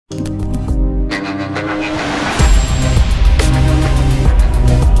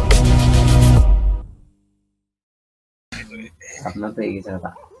मैं तो एक ही चाहता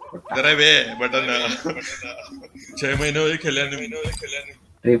जरा बे बटन 6 महीने हुए खेला नहीं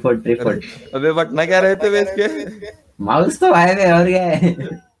ट्रिफोर्ड अबे बटना क्या रहते वे इसके माउस तो भाई में और क्या है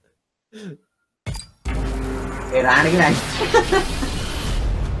रान की नहीं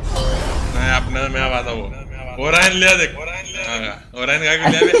मैं अपने में आवाज वो ओराइन लिया देख ओराइन का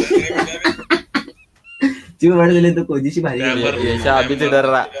लिया बे क्यों बढ़ ले तो कोजिशी भारी ये अभी तो डर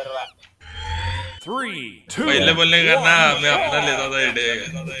रहा 3, 2 पहले बोलने का ना मैं अपना लेता था एडे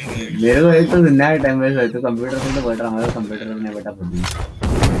मेरे को एक तो नया टाइम वेस्ट है तो कंप्यूटर से तो बैठ रहा हूं कंप्यूटर में नहीं बैठा खुद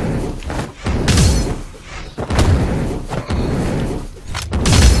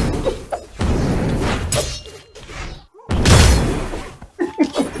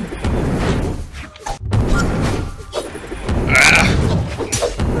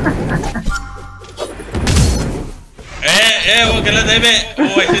ए वो गलत है बे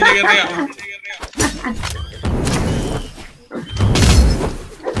वो ऐसे नहीं करेगा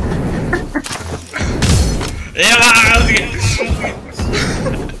ए वाह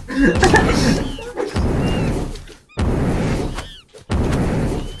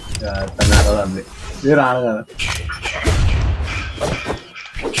तना रहा है ये रान का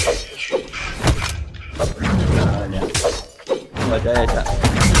मजा है ऐसा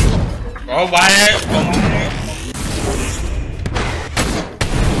ओ भाई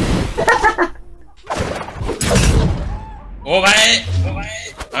ओ भाई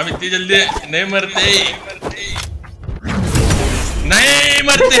हम इतनी जल्दी नहीं मरते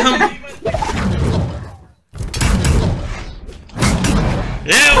हम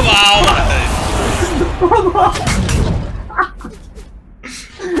ये वाह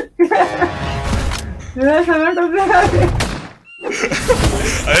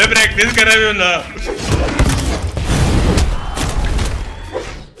अरे प्रैक्टिस कर रहे हो ना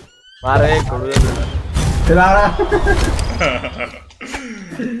मारे चला रहा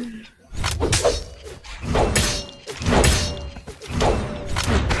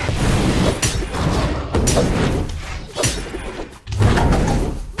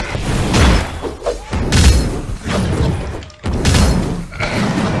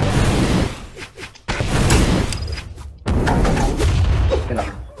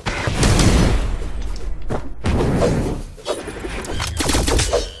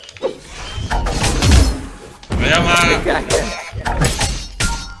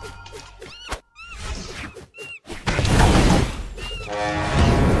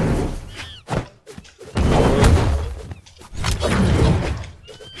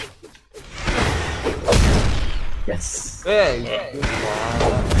Yes. Hey.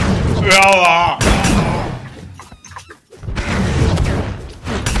 Wow.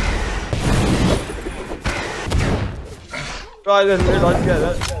 Guys, let's get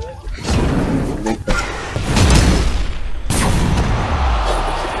it.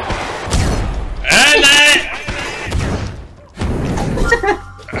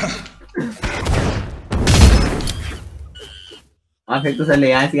 फिर तो चले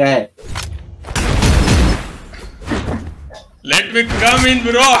यहाँ से क्या है Let me come in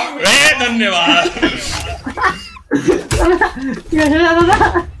bro धन्यवाद कैसे जाता था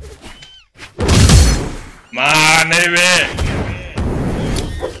माने बे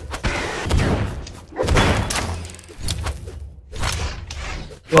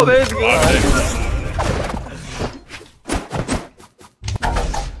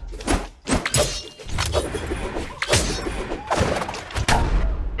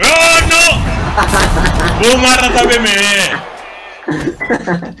वो मार रहा था बे मैं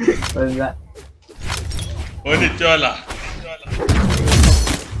वो नीचे वाला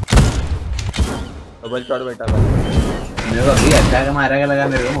डबल शॉट बैठा था मेरे को अभी अच्छा का मारा का लगा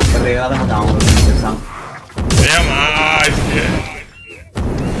मेरे को ऊपर देखा था मैं गाँव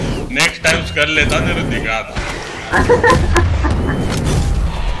नेक्स्ट टाइम कर लेता तेरे दिखा था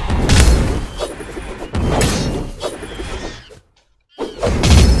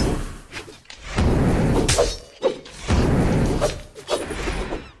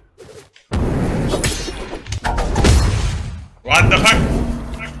What the fuck?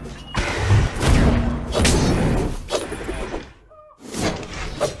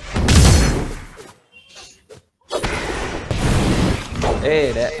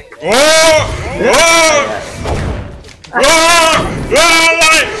 Hey, that. Oh! Oh! Oh! Oh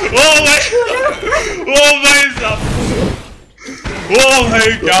my! Oh my! Oh my साहब! Oh भाई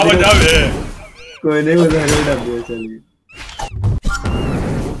क्या बजा बे? कोई नहीं बजा नहीं डब्बे चलिए।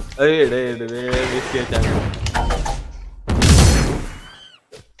 अरे डे इसके चल।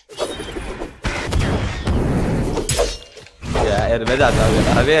 यार मैं जाता हूँ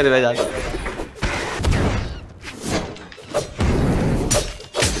अभी यार मैं जाता हूँ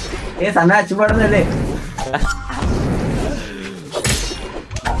ये समय अच्छी पड़ रहे ले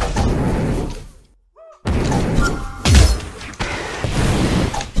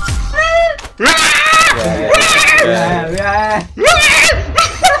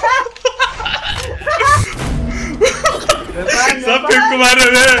सब पिक मार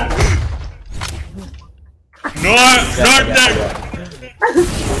रहे हैं नो नॉट दैट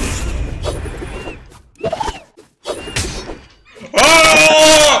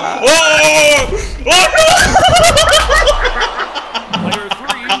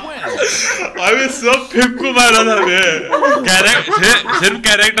अभी सब पिक को मारा था मैं सिर्फ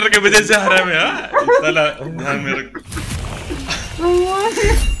कैरेक्टर के वजह से हरा मैं साला ध्यान में रख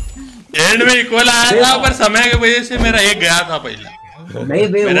एंड में इक्वल आया था पर समय की वजह से मेरा एक गया था पहले नहीं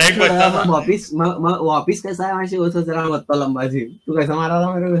बे मेरा एक बचता था वापिस कैसा है वैसे वो सोच रहा हूँ इतना लंबा जी तू कैसा मारा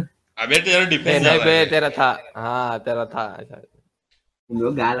था मेरे को अबे तेरा डिफेंस नहीं बे तेरा था हाँ तेरा था तुम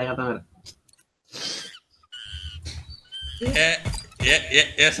लोग गाय लगा था मेरा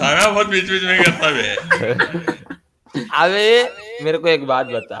ये समय बहुत बीच बीच में करता है अबे मेरे को एक बात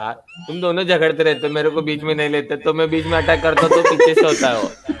बता तुम दोनों झगड़ते रहते मेरे को बीच में नहीं लेते तो मैं बीच में अटैक करता तो पीछे से होता है वो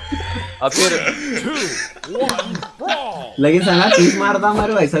और फिर लेकिन सना तीस मारता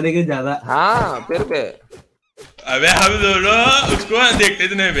हमारे वैसा देखे ज्यादा हाँ फिर पे अबे हम दोनों उसको देखते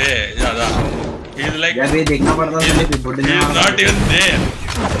थे नहीं बे ज्यादा he's like यार ये देखना पड़ता था मुझे बुड्ढे ने he's not even there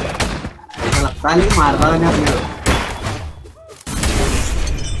ऐसा लगता है लेकिन मारता नहीं अपने को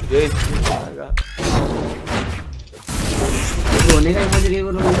ये रोने का इमोजी के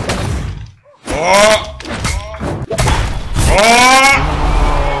बोलो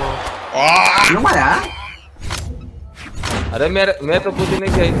नो मारा अरे मैं तो कुछ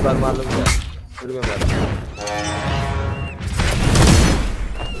नहीं किया इस बार मालूम क्या फिर मैं मारा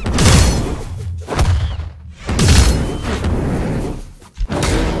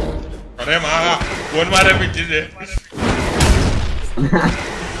अरे माँ कौन मारे पीछे से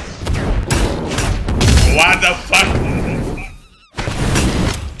What the fuck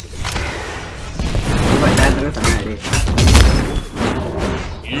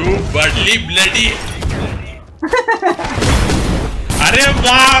You bloody bloody अरे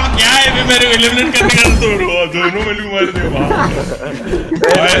बाप क्या है भी मेरे को एलिमिनेट करने का तो दोनों मिल के मार दिए बाप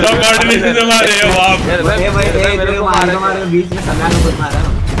ऐसा कोऑर्डिनेशन से मारे हैं बाप भाई मेरे को मार बीच में समय को बहुत मारा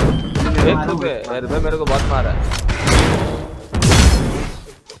मेरे को बहुत मारा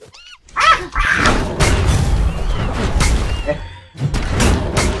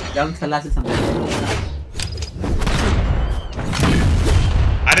जंप सलाह से समझ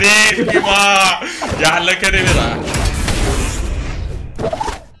अरे इसकी माँ क्या हाल करे मेरा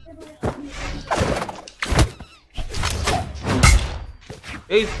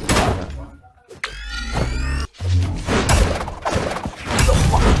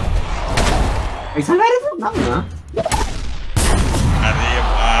ऐसा करे तो ना अरे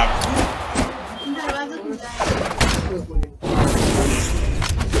बाप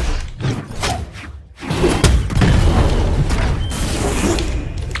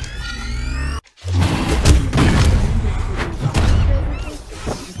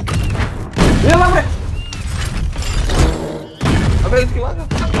अबे इसकी बात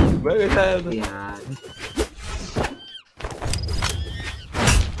मैं कैसा है यार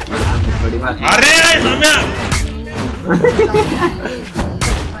बड़ी बात अरे समय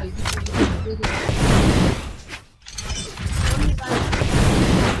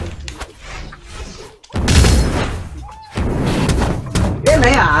ये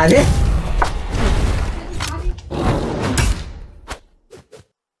नहीं आ रहे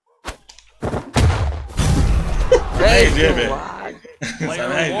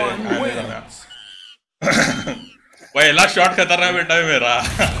पहला शॉट खतरनाक बेटा है मेरा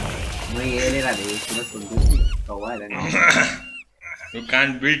मैं ये ले रहा था इसमें सुन कौवा है ना You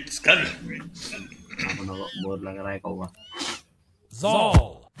can't beat skull अपना बोर लग रहा है कौवा Zal.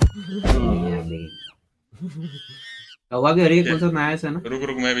 कौवा भी हरी कौन सा नया है ना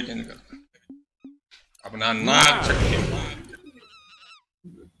रुक मैं भी चेंज कर अपना नाक चक्के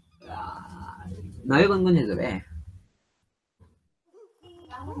नए कौन है सब है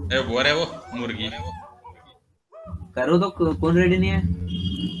ए बोर है वो मुर्गी करो तो कौन रेडी नहीं है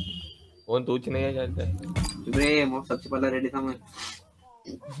कौन तूच नहीं है जानते रे मैं सबसे पहले रेडी था मैं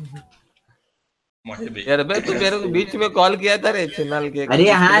यार बे तू मेरे को बीच में कॉल किया था रे चिन्नल के अरे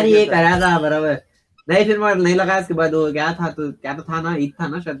हाँ ये करा था बराबर नहीं फिर मैं नहीं लगा इसके बाद वो क्या था तो क्या तो था ना ईद था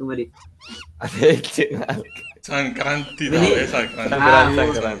ना शायद तुम्हारी अरे चिन्नल संक्रांति था वे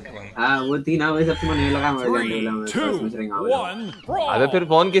संक्रांति हाँ वो थी ना वही सबसे मैं नहीं लगा मैं अबे फिर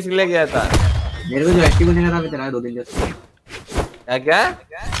फोन किस लिए गया था मेरे को जो एक्टिव होने का था तेरा 2 दिन जैसे क्या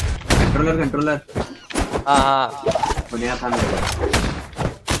कंट्रोलर हाँ बुनिया था मेरे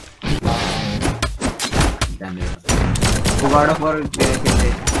को गॉड ऑफ वॉर खेलते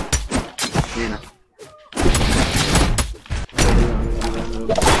ये ना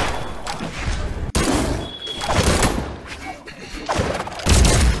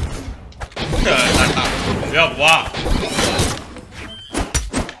या वाह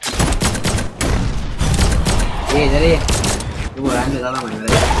ये इधर ही तू बुरा नहीं ज़्यादा मार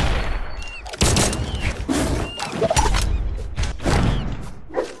रहा है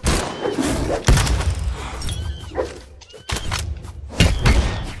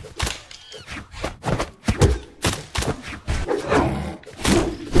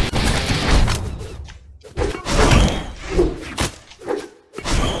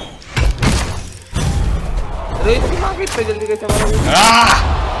इतने जल्दी कैसे मारा?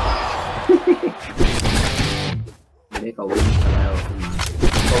 अरे कौवे चलाया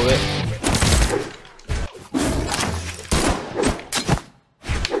कौवे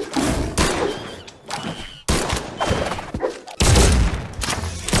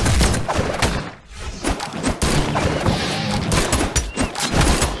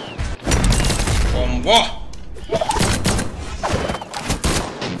वाह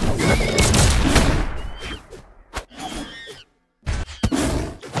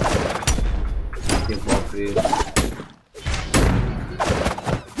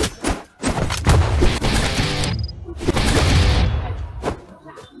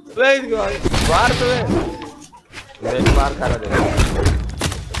बार तो है मैं बार खा रहा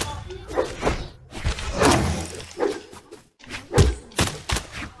था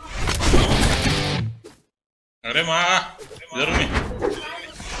अरे माँ जरूर नहीं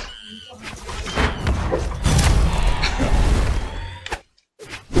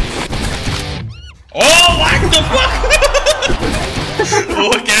ओह व्हाट द फक वो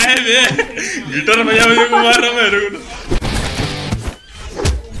क्या है बे गिटार बजा बजा को मार रहा मेरे को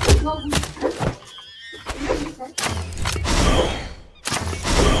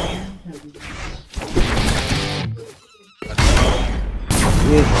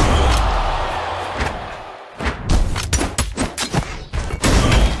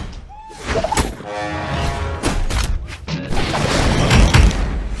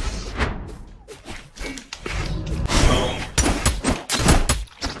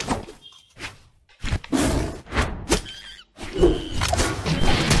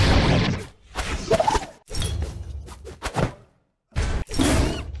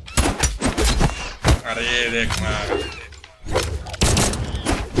अरे देख ना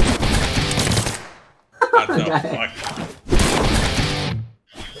अच्छा फक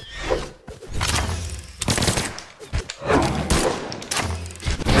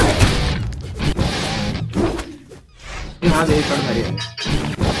यहाँ देख कर मारी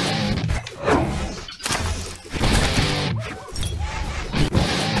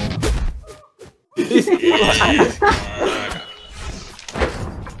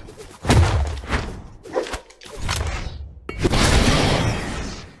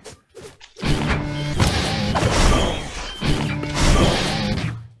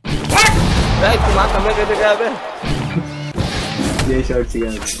तुम्हें कैसे गया बे ये शॉट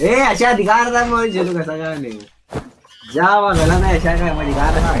चाहिए ए अच्छा दिखा रहा था मुझे जो कैसा जा नहीं जावा गला ना ऐसा का मैं दिखा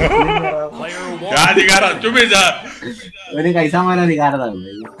रहा था क्या दिखा रहा चुप ही जा मैंने कैसा मारा दिखा रहा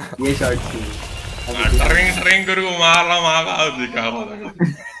था ये शॉट चाहिए ट्रिंग करके मारला मागा दिखा रहा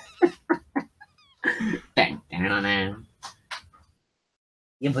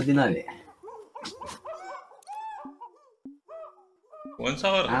ये भतीना है कौन सा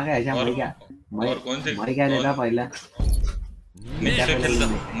और ऐसा मर क्या और कौन से मर क्या देता पहला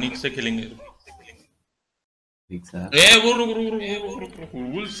निक से खेलेंगे ठीक सा ए वो रुक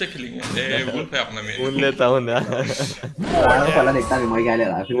वुल्फ से खेलेंगे ए वुल्फ है अपना में उन लेता हूं ना पहला देखता मैं मर क्या ले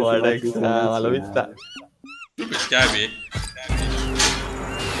रहा फिर वाला बिस्ता क्या बे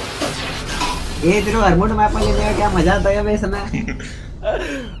ये तेरे रिमोट मैप में लेने का क्या मजा आता है बे समय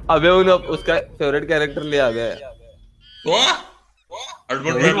अबे उन उसका फेवरेट कैरेक्टर लिया अबे तो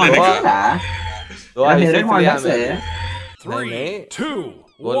एडवर्टाइजमेंट लेने का तो फेवरेट मॉडल से 3, 2,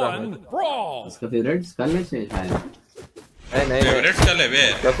 1, brawl. उसका फेवरेट स्कल है शायद नहीं फेवरेट का ले बे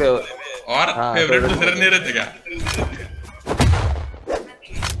और फेवरेट दूसरे नहीं रहते क्या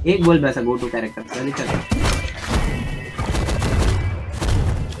एक बोल वैसा गो टू कैरेक्टर चल चल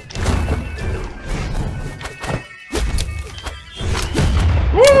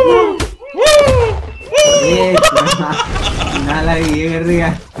नाला ये कर रही है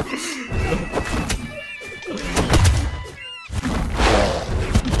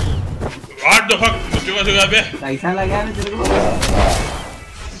व्हाट द फक मुझे बस बे कैसा लगा ना तेरे को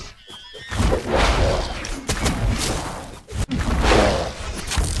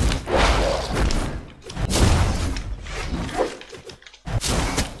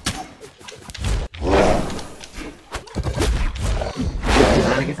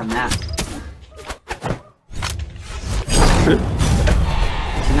सम्या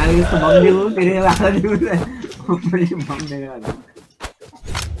नाले इसको बम दे वो तेरे वाला दे वो ऊपर से बम देगा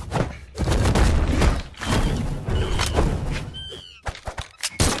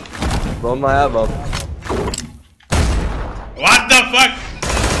बम आया बम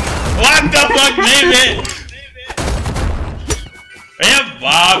What the fuck नहीं बे अरे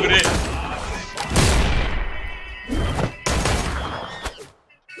बाप रे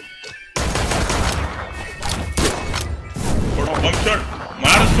थोड़ा बम शॉट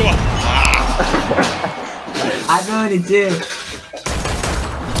मार उसको आगे नीचे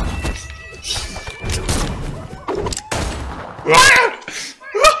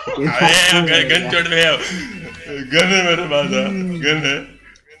अरे गन छोड़ दे गन है मेरे पास गन है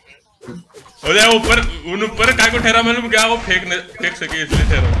अरे ऊपर उन ऊपर काय को ठहरा मालूम क्या वो फेंक सके इसलिए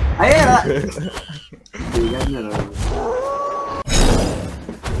ठहरा अरे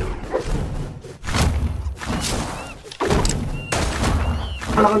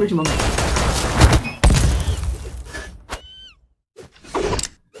लगा लो चुमा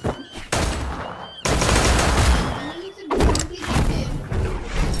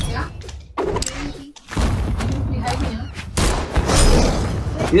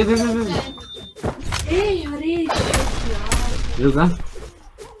ये ए अरे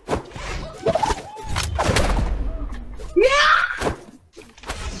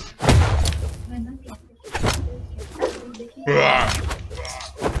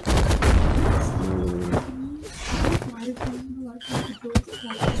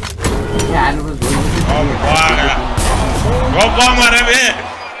रुका मारे बे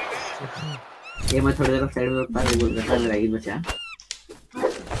ये मैं थोड़ी देर साइड में रुकता है बोल रहा था मेरा ही बचा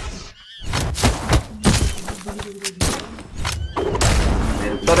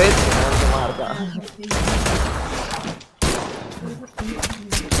तो रेस मारता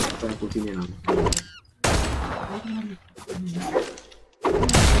पर कुछ नहीं ना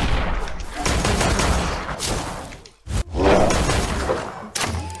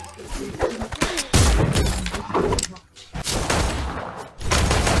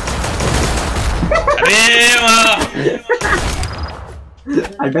अरे वाह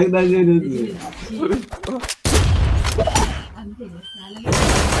अटक ना गए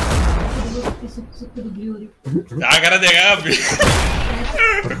क्या कर देगा अभी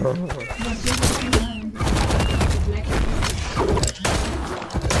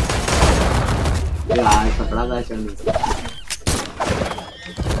यार कपड़ा का चल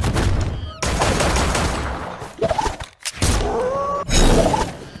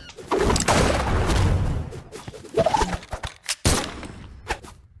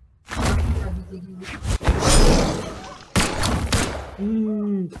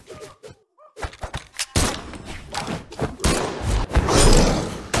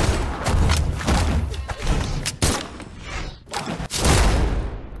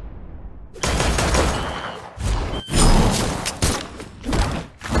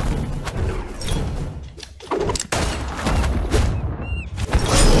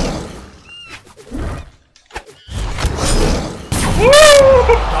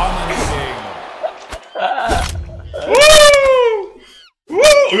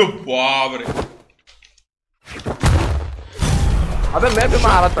बाप रे अबे मैं भी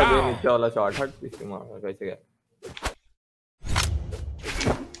मारा था नीचे वाला शॉट हट इससे मारा कैसे गया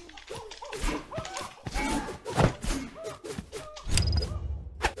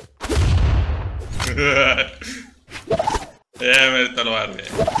ये मेरी तलवार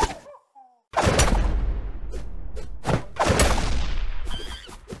है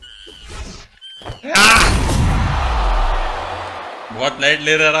बहुत लाइट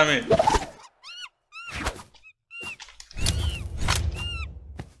ले रहा मैं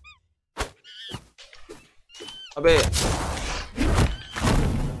अबे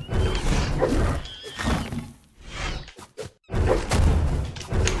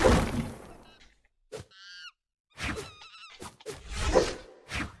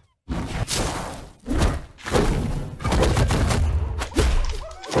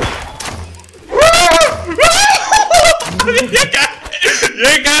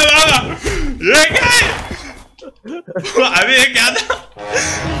ये क्या बाबा ये क्या है अभी ये क्या था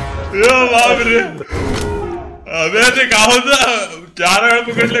यो बाप रे अबे ते क्या होता चार वेळ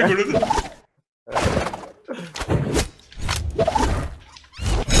पकडले गुडू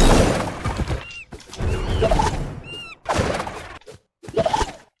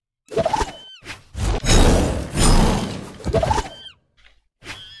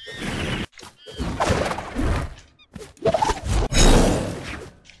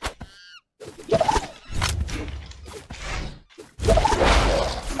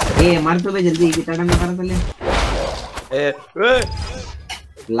ए मार तो बे जल्दी कितना टाइम लगा पहले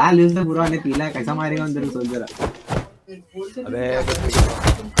लाल यूज तो पूरा ने पीला कैसा मारेगा अंदर सोच जरा अबे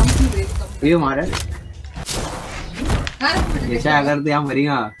ये मारे ऐसा अगर तो यहाँ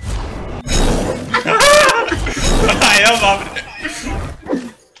मरेगा आया बाप रे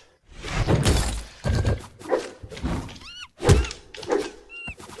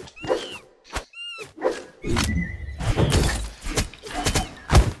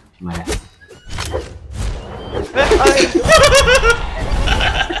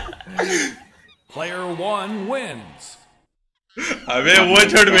Player 1 wins. अबे वो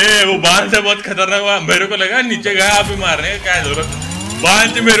छोड़ बे वो बांध से बहुत खतरनाक हुआ मेरे को लगा नीचे गया आप ही मार रहे हैं क्या जरूरत बांध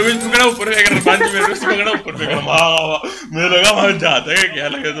से मेरे को पकड़ा ऊपर फेंक रहा बांध से मेरे को पकड़ा ऊपर फेंक रहा वाह मेरे लगा वहां जाता है क्या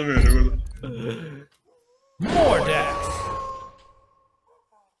लगा तो मेरे को More death.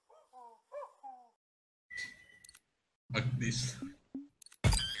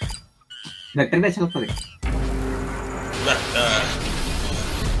 वेक्टर पे अच्छा लगता है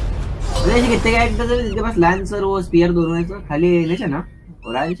अरे ये कितने कैरेक्टर्स हैं जिनके पास लैंस और वो स्पीयर दोनों हैं तो खाली नहीं है ना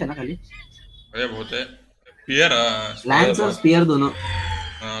और आगे है ना खाली अरे बहुत है स्पीयर लैंस और स्पीयर दोनों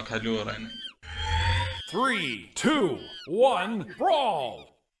हां खाली हो रहा है ना 3, 2, 1, brawl.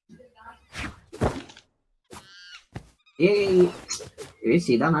 ये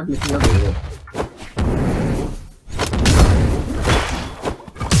सीधा ना लिखना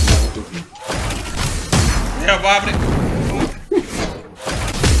ये बाप रे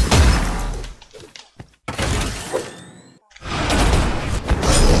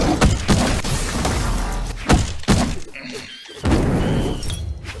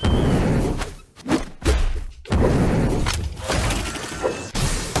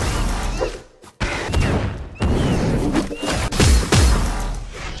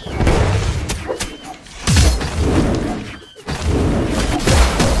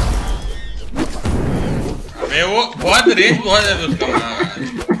वो बहुत रेंज बहुत है उसका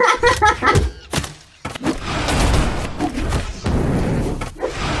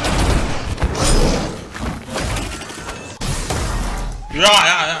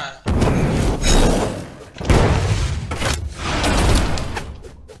या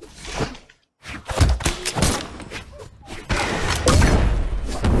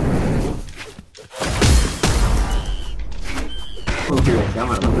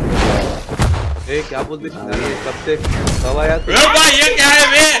क्या बोलते कब से कब आया भाई ये क्या है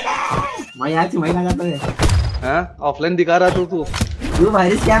बे मैं आज महीना जाता है हां ऑफलाइन दिखा रहा तू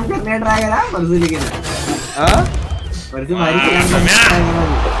भाई स्कैम करने ट्राई करा परसों लेकिन हां परसों भाई स्कैम करने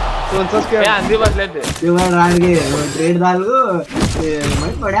कौन सा स्कैम आंधी बस लेते तो मैं रात के ट्रेड डाल को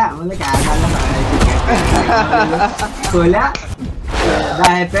मैं पड़ा मतलब क्या डालना खोला the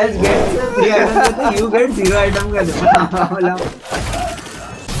FS gets 3 items तो you get 0 item कर दो मतलब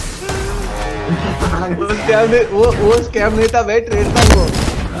वो स्कैम नहीं था भाई ट्रेड था वो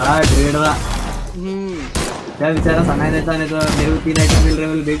हाँ ट्रेड था क्या बेचारा समय देता नहीं तो मेरे को 3 आइटम मिल रहे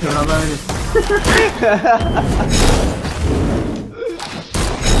हैं देख छोड़ा था मैंने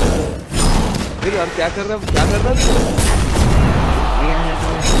यार क्या कर रहा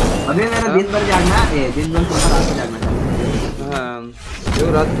अभी मेरा दिन भर जागना है दिन भर पूरा रात को जागना चाहिए हाँ जो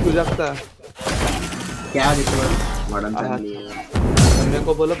रात को जागता क्या दिक्कत मॉडर्न फैमिली है मेरे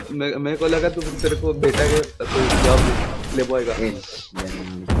को बोला मेरे को लगा तू तेरे को बेटा के तो जॉब ले पाएगा नहीं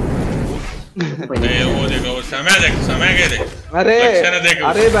वो देखो वो समय के देख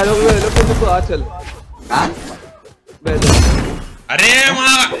अरे बैलो तो आ चल हां बैलो अरे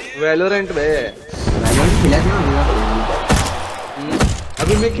मां वैलोरेंट बे वैलोरेंट खेला था ना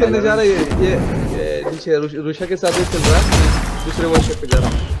अभी मैं खेलने जा रहा ये नीचे रुषा के साथ चल रहा है दूसरे वर्कशॉप पे जा रहा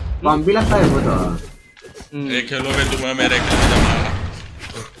हूं कॉम्पी लगता है वो तो एक खेलोगे तुम मेरे खेलने जमा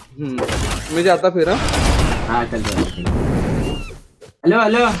मैं जाता फिर हां चल हेलो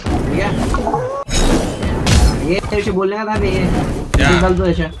भैया ये ऐसे बोलने का था बे ये डाल दो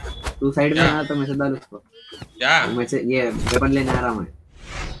ऐसा तू साइड में आ तो मैसेज डाल उसको क्या मैसेज ये वेपन लेने आ रहा मैं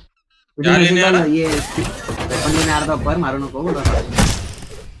क्या लेने आ रहा ये वेपन लेने आ रहा था ऊपर मारो को बोल रहा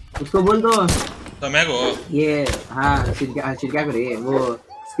उसको बोल दो समय को ये हां क्या करे वो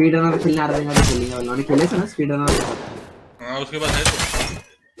स्पीड रनर खेलने आ रहा है तो खेलेंगे वाला खेले थे ना स्पीड रनर हां उसके बाद है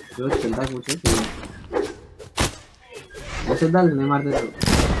जो चलता पूछे ऐसे डाल नहीं मारते तो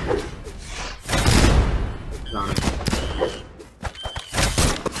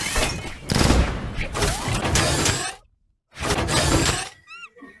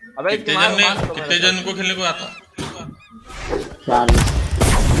अबे कितने जन को खेलने को आता 4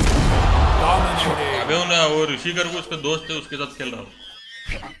 अबे वो ऋषि करके उसका दोस्त है उसके साथ खेल रहा हूँ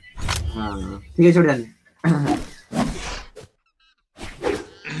हाँ ठीक है छोड़ जाने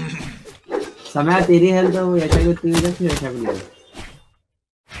समय तेरी हेल्थ तो ऐसा ही होती है फिर ऐसा भी नहीं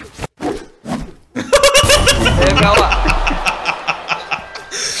क्या हुआ?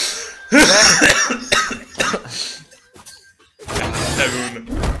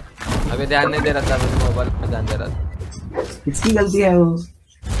 अभी ध्यान नहीं दे रहा था, मोबाइल में ध्यान दे रहा था। किसकी गलती है वो?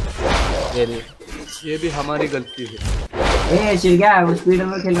 ये भी हमारी गलती है। ए शिव क्या है वो स्पीड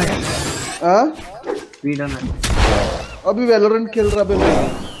में खेल रहा है? हाँ स्पीड में अभी वैलोरेंट खेल रहा है।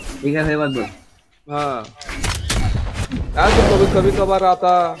 ठीक है सही बात बोल। हाँ यार तो कभी कभी कभार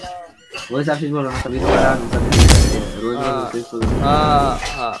आता वो हिसाब से बोल रहा हूँ, कभी कभार रोज। हाँ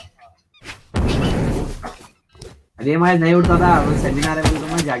हाँ अरे मैं नहीं उठता था, वो सेमिनार है तो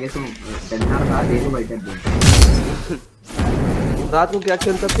मैं जाके सुन सेमिनार था देखो बैठे थे। रात को क्या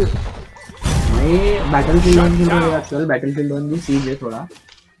खेलता फिर? मैं बैटलफील्ड 1 खेल रहा हूँ आजकल। बैटलफील्ड 1 भी सीज है थोड़ा।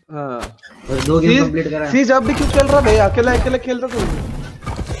 हाँ और 2 गेम कंप्लीट करा। सीज अब भी क्यों खेल रहा भाई? अकेला अकेला खेल रहा तू?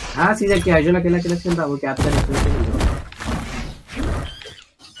 हाँ सीज कैजुअल अकेला अकेला खेलता वो कैप्टन है।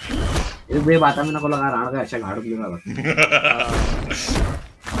 एक बे बात में ना को लगा राण का अच्छा गाड़ क्यों रहा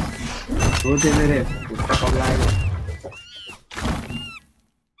तो थे मेरे उसका कब आएगा।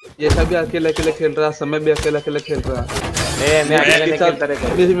 ये सब अकेले अकेले खेल रहा, समय भी अकेला अकेला खेल रहा। मैं अकेले नहीं खेलता रे।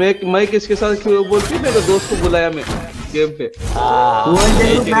 मैं किसके साथ क्यों बोलती? मेरे दोस्त को बुलाया मैं गेम पे।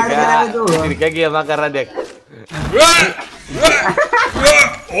 क्रिकेट गेम कर रहा देख।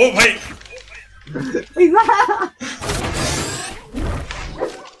 ओ भाई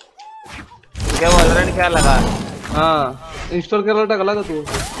क्या वॉलरेंट क्या लगा? हाँ इंस्टॉल करायला टाकला का तू?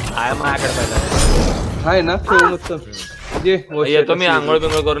 आहे माझ्याकडे पाहिजे आहे ना खेळ मस्त। ये तो मी आंघोळ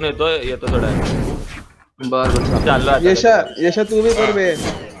बिंगोळ करून येतो थोडा। बर चाललो आता। यशा तू भी कर बे।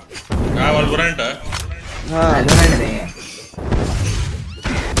 काय वॉलरेंट है? हाँ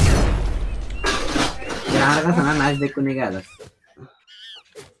यार का सना मैच देख को नहीं गया था।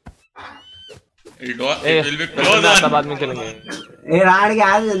 It will be close on. बाद में खेलेंगे। ए राण के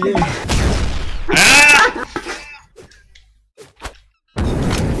आज जल्दी।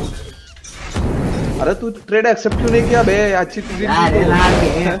 अरे तू ट्रेड एक्सेप्ट क्यों नहीं किया बे? अच्छी डील अरे राण के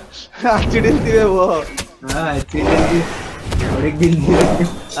अच्छी डील थी बे वो। हाँ अच्छी डील थी और एक दिन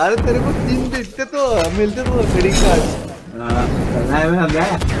अरे तेरे को 3 दिखते तो मिलते तो ट्रेडिंग कार्ड। समय में हम गया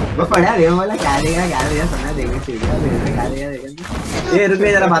वो पढ़ा रे वाला क्या देगा समय देंगे ठीक है क्या देगा ये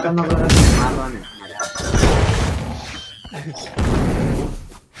रुपये जरा बात ना करो मार रहा है।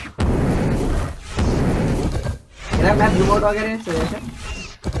 तेरा मैच रिमोट वगैरह सजेशन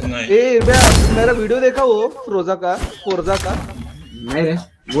नहीं। ए बे मेरा वीडियो देखा वो फोर्जा का नहीं रे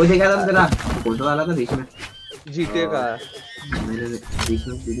वो देखा था तेरा कौन सा वाला था बीच में? जीटीए का मैंने बीच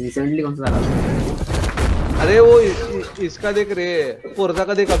में रिसेंटली कौन सा वाला? अरे वो इसका देख रे, फोर्जा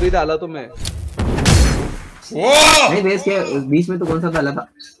का देख, अभी डाला तो मैं। नहीं बेस के बीच में तो कौन सा डाला था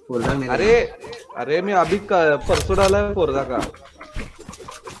फोर्जा में? अरे मैं अभी परसों डाला है फोर्जा का।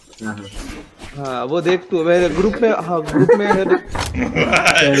 हाँ वो देख तू मेरे ग्रुप में। हाँ ग्रुप में है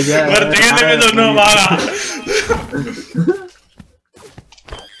दोनों मारा।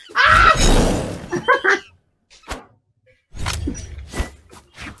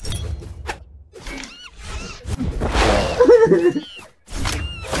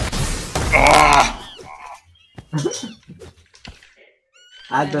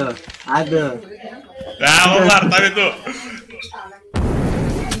 आदो वो मारता भी तो।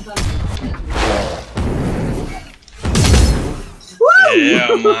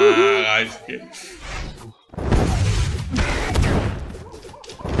 गाइस के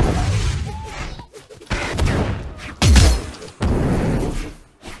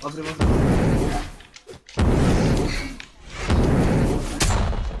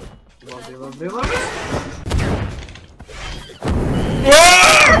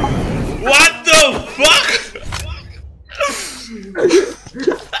What the fuck?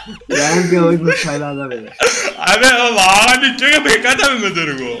 यार क्या वही कुछ फैला था मेरे। अबे वो वहाँ नीचे के फेंका था मैं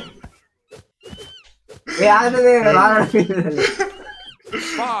तेरे को। ये आज दे बाहर। 5,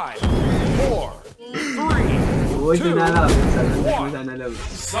 4, 3. वो चुना ला सडन ला।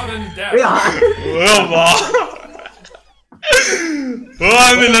 Sudden death. ओ वाह। वो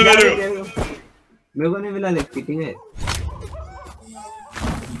मिला मेरे को नहीं मिला लेक ठीक है।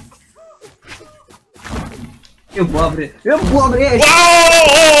 ये बाप रे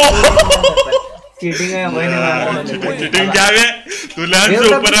चीटिंग है मैंने मारा। चीटिंग क्या है? तू लैंड से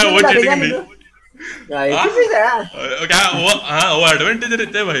ऊपर है वो चीटिंग नहीं। क्या वो? हाँ वो एडवांटेज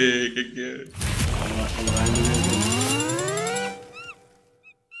रहते हैं भाई।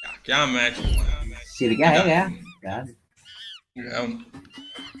 क्या मैच सिर क्या है क्या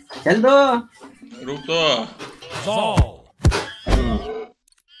चल दो रुक तो।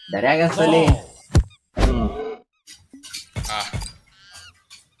 डरा क्या सोले?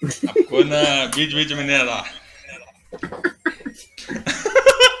 आपको ना बीच में नहीं आ रहा।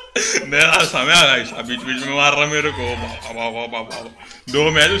 मेरा समय आ रहा, बीच में मार रहा मेरे को। बाबा 2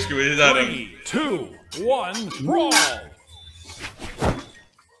 मैच उसकी वजह से आ रहे हैं। 3, 2, 1, brawl!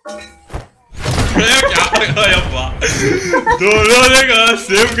 क्या करेगा यप्पा? दोनों ने कहा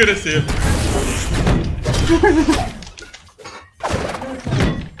सेव करे सेव।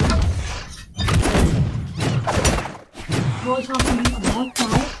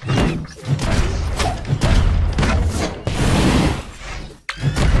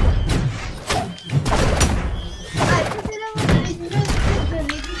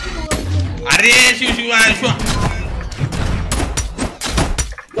 अरे शिव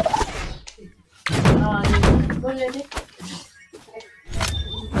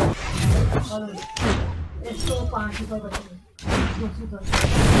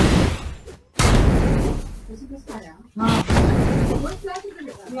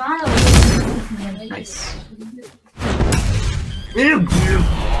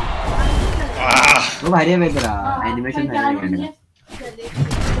वो भारी है तेरा एनिमेशन भारी है।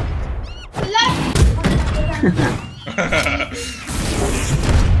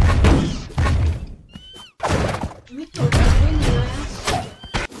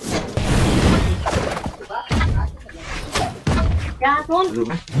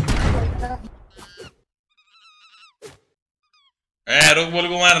 रुक बोल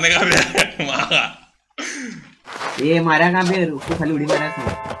को मारने का भी मारा। ये मारा कहाँ पे? उसको खाली उड़ी मारा था।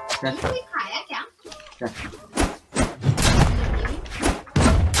 खाया क्या?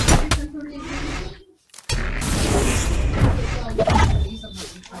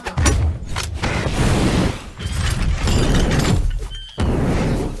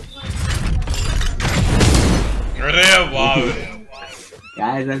 अरे वाह क्या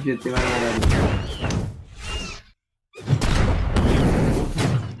है सब जितने बार मारा?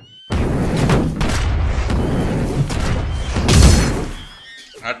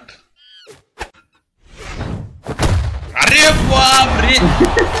 हट। अरे बाप रे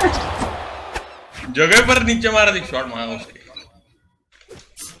जगह पर नीचे मारा थी, शॉट मारा उसके।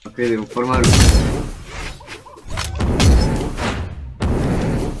 ओके ऊपर मारो।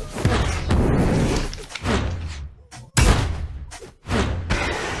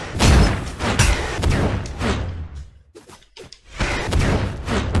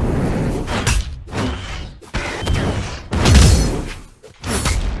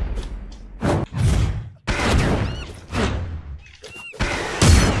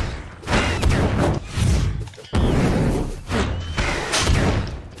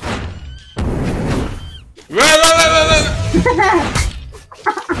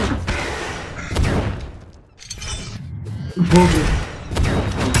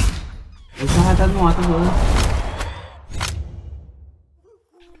 ऐसा आता तो आता बोल।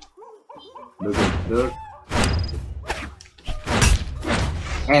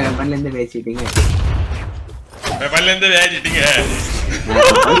 वेपन लेने वे चीटिंग है। वेपन लेने वे चीटिंग है।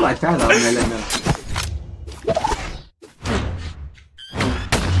 अच्छा था मैं लेना।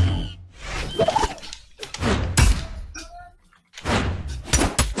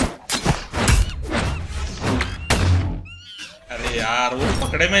 यार वो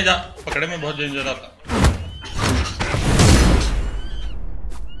पकड़े में बहुत डेंजर आता।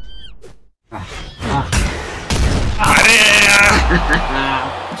 अरे यार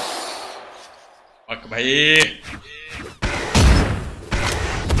पक भाई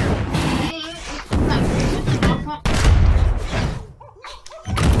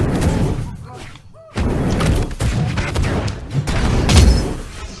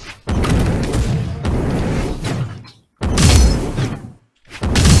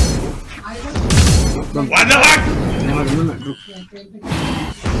What the fuck?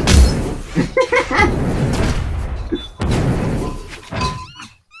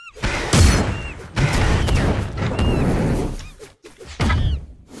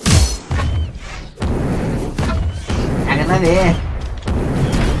 Agak deh.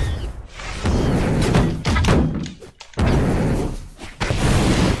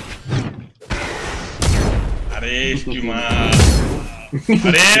 अरे इसकी माँ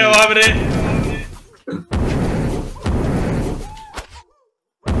अरे बाप रे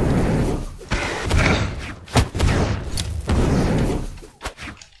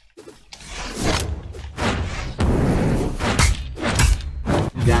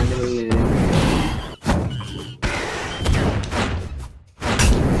जान they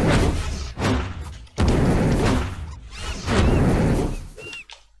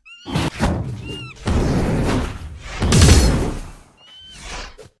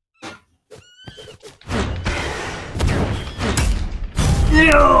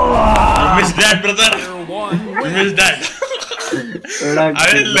miss that brother, miss that.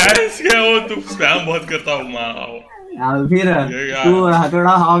 अरे लैंस क्या हो, तुम स्पैम बहुत करता हूँ माँ। फिर तू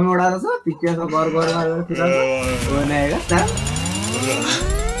हथौड़ा हवा में उड़ा रहा पीछे से गौर गौर फिर वो नहीं आएगा सर।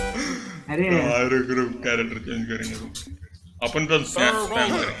 अरे रुक कैरेक्टर चेंज करेंगे अपन तो स्पैम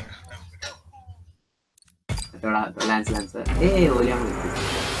करेंगे। हथौड़ा तो लैंस ए ओलिया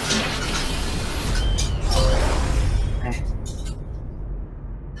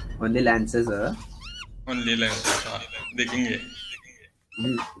ओनली लैंसेस ओनली लैंसेस देखेंगे।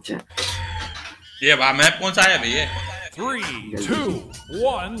 ये मैप कौन सा आया भैया? 3, 2,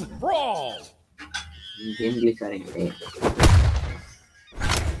 1, brawl! गेम ग्लिच करेंगे।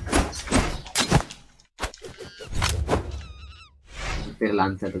 फिर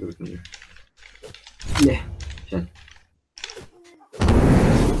लांस है तो करेंगे। ले चल।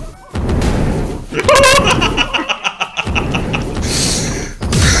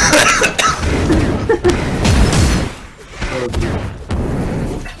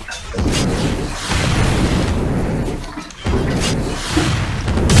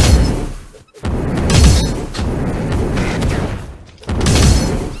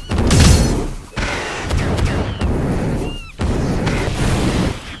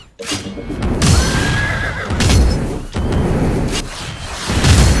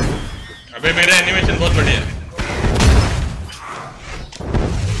 अबे मेरा एनिमेशन बहुत बढ़िया है।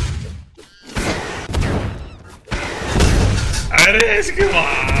 अरे इसके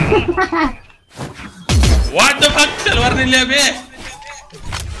व्हाट द फक, तलवार नहीं लिया बे।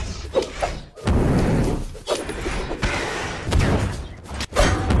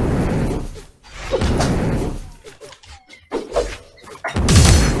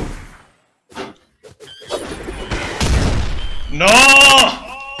 नो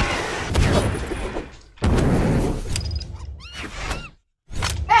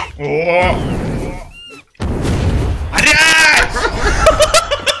अरे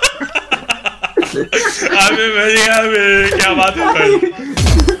अबे भैया क्या बात है भाई।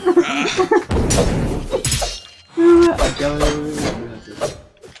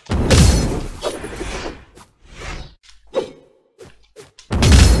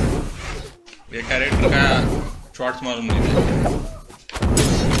 ये कैरेक्टर का शॉट्स मालूम नहीं।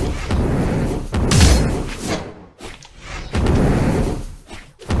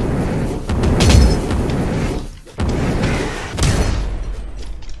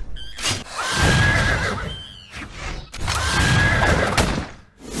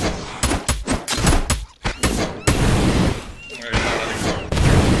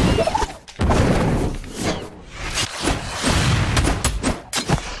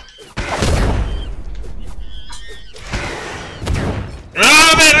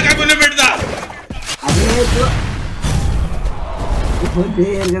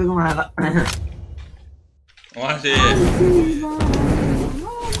 वहां से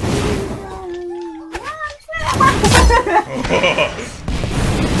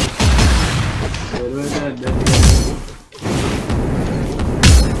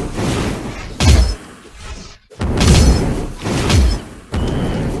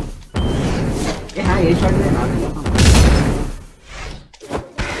हाँ ये शॉट में ना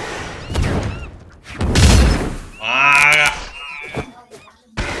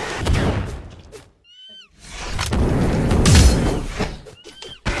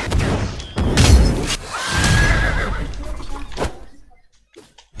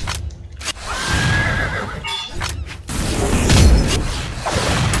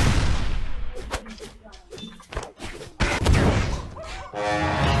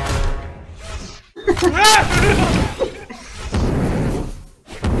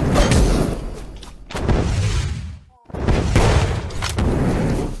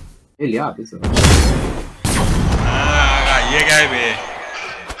लिया आप इसे। ये क्या है बे?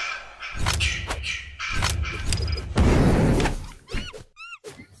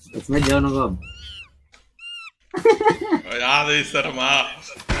 इसमें जो नको याद है शर्मा।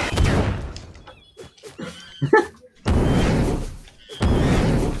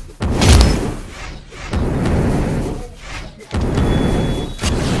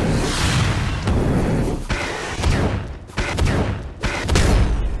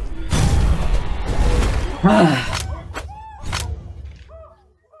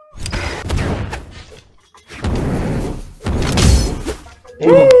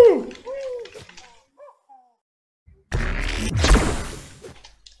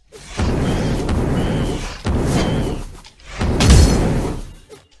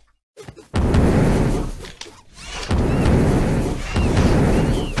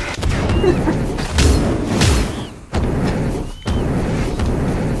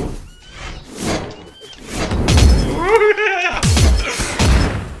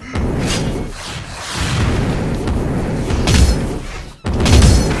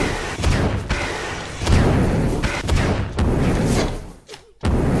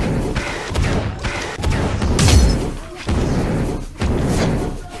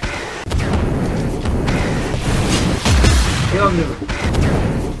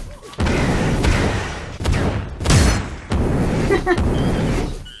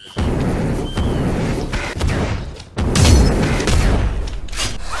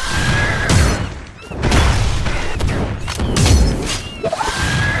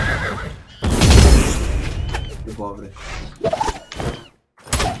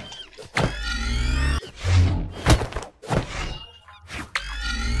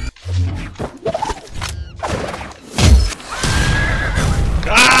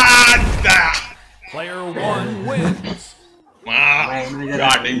 जरा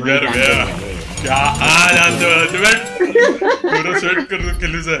डेंजर भैया क्या आ जाते हो पूरा सेट कर दो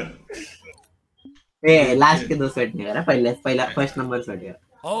किल से ए लास्ट के 2 सेट नहीं करा पहला फर्स्ट नंबर सेट है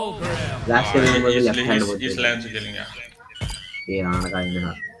लास्ट के नंबर में लेफ्ट हैंड बोलते इस लाइन से खेलेंगे ये राणा का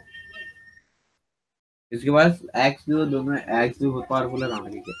इंजन इसके बाद एक्स भी दोनों एक्स भी बहुत पावरफुल है राणा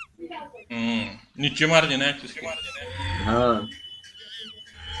के नीचे मार देना एक्स के हां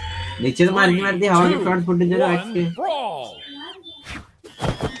नीचे से मार दी हवा के फ्रंट फुटेज है एक्स के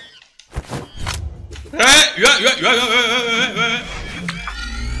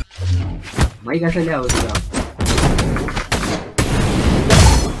भाई कैसे ले आओ उसका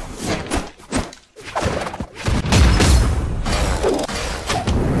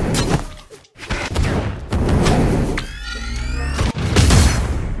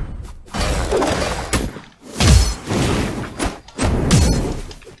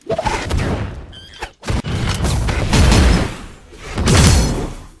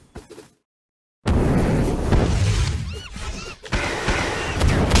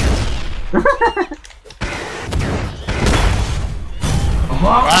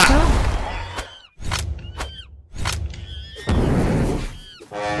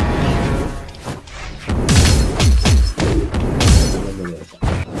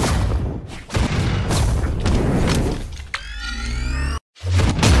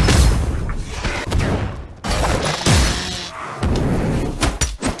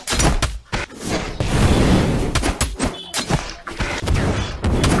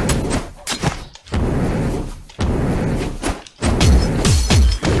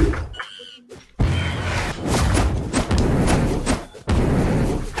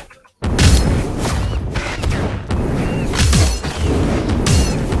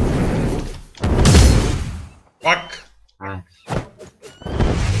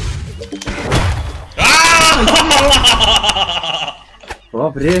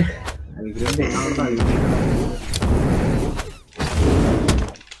बाप रे अभी ग्रेड देखना होता है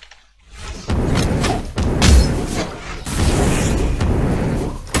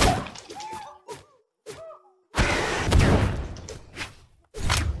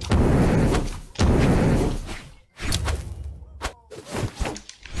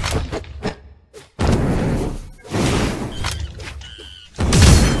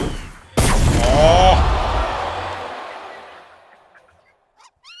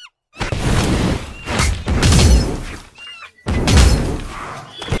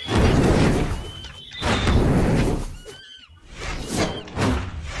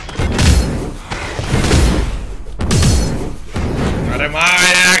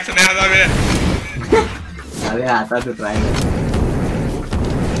आता तो ट्राई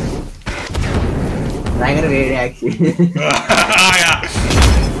कर रेड एक्स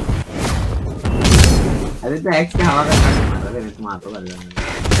अरे तो एक्स के हवा का शॉट मार रहा है तुम आतो कर लेना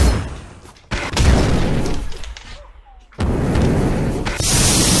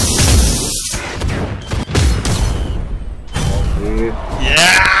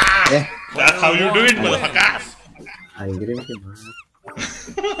yeah that's how you do it motherfuckers I agree with you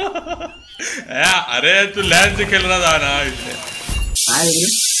अरे तू लैंड से खेल रहा था ना इसलिए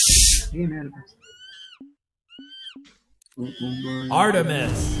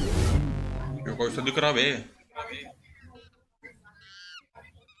Artemis क्यों कोई सा दिख रहा बे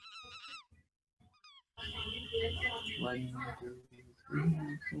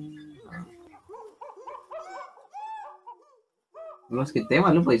बस कितने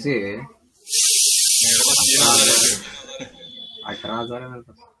मालूम पैसे 18,000 है मेरे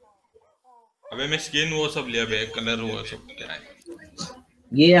पास अबे मैं स्किन वो सब लिया बे कलर वो सब क्या है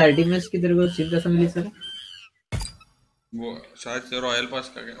ये अल्टीमेट की तेरे को सिम कैसा मिली सर वो शायद से रॉयल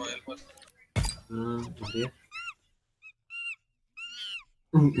पास का क्या रॉयल पास हां बढ़िया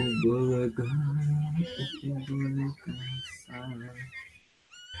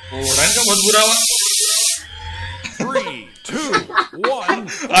वो रन का बहुत बुरा हुआ 3, 2,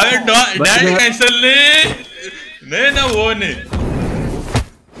 1 अरे डाई कैंसिल नहीं ना वो नहीं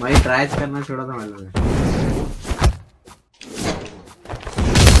भाई ट्राई करना छोड़ा था मालूम है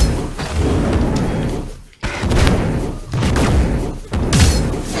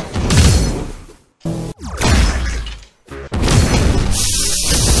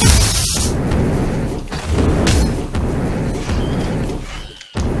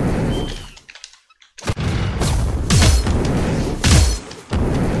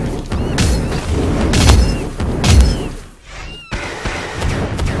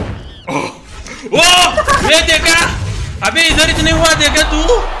अबे इधर इतने हुआ देखा तू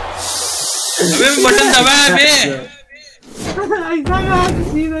अबे बटन दबाया अबे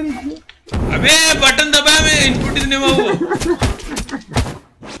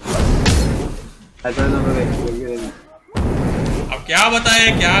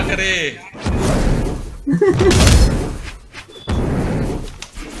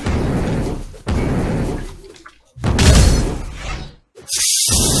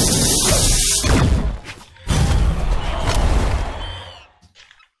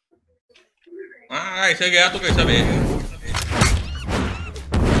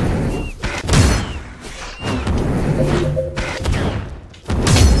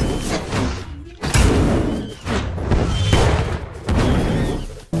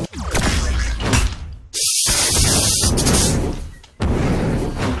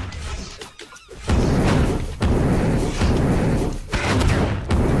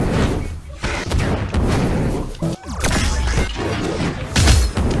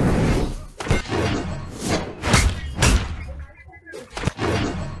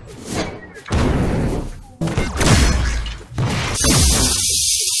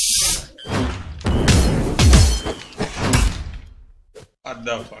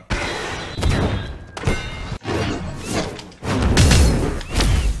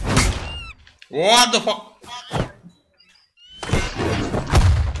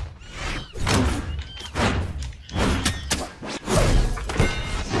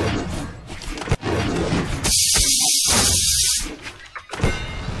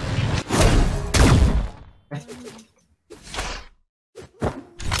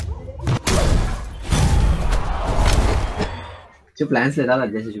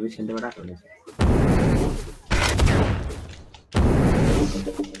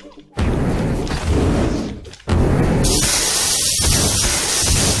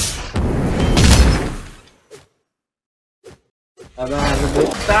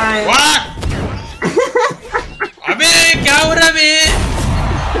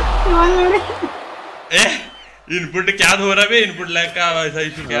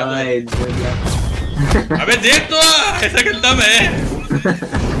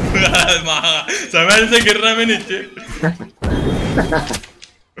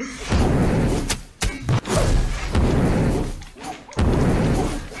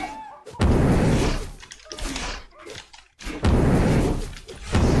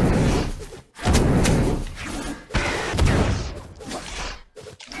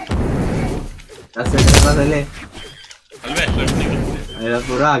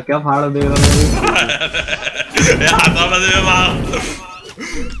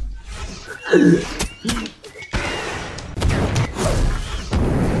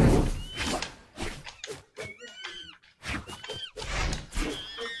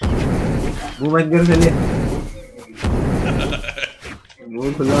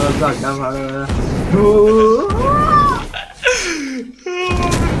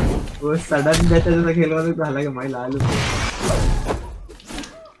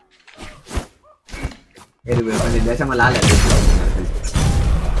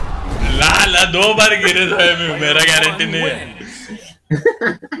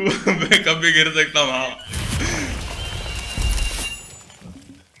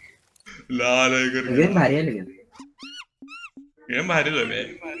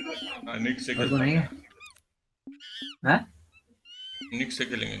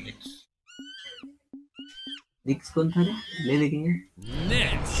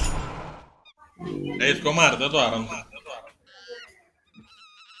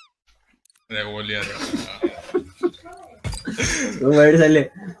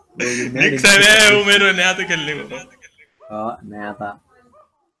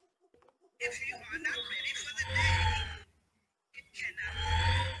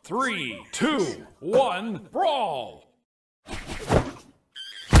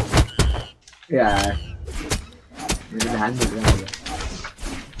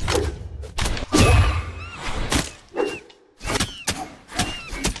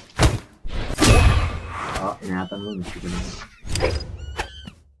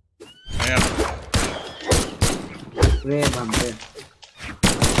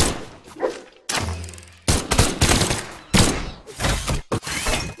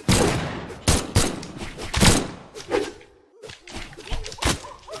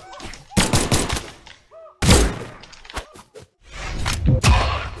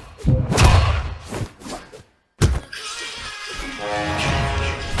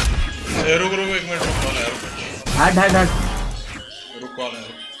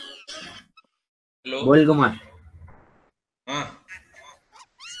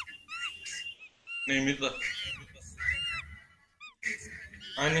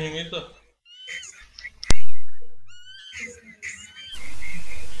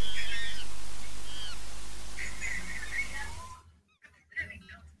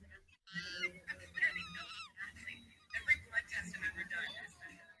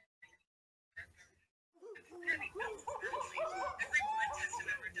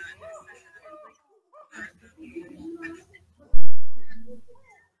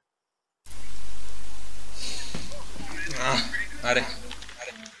अरे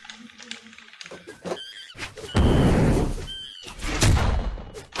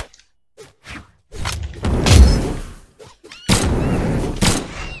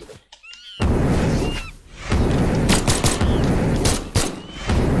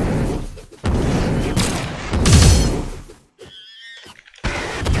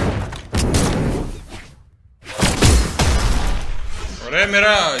अरे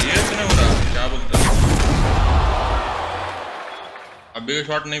मेरा ये तो नहीं हो रहा, क्या बोलते हैं अभी का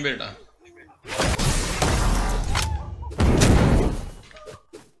शॉट नहीं बेटा।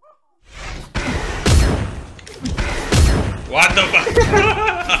 What the fuck?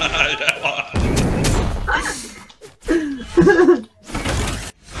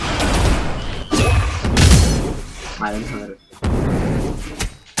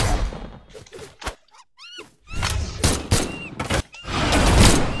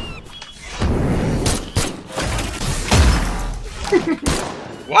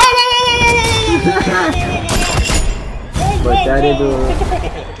 बेचारे तो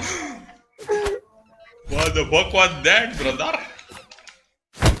What the fuck was that, brother?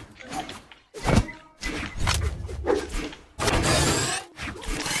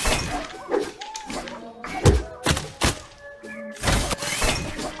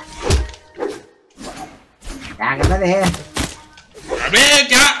 क्या करता है? अबे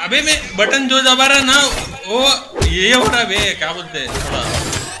क्या, अबे मैं बटन जो दबा रहा ना वो ये हो रहा है, क्या बोलते हैं, थोड़ा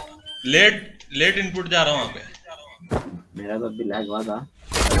लेट इनपुट जा रहा हूँ वहाँ पे। मेरा तो अभी लैग हुआ था।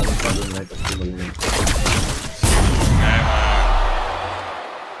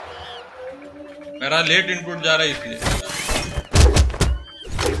 मेरा लेट इनपुट जा रहा है इसलिए।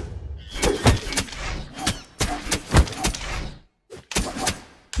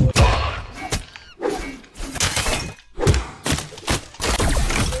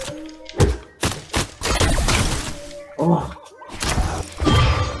 ओह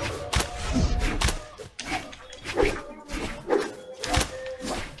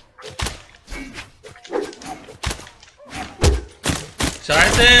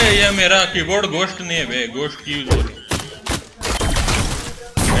शायद से ये मेरा कीबोर्ड घोस्ट नहीं है बे, घोस्ट की यूज हो रही।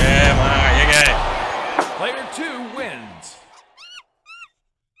 ये क्या है? Player 2 wins.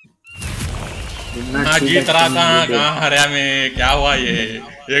 हाँ जीत रहा, कहाँ हरिया में, क्या हुआ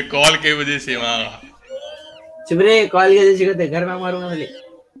ये कॉल की वजह से वहाँ। चुप रे, कॉल के वजह से घर में मारूंगा मैं,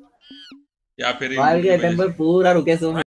 या फिर कॉल के टाइम पर पूरा रुके सो।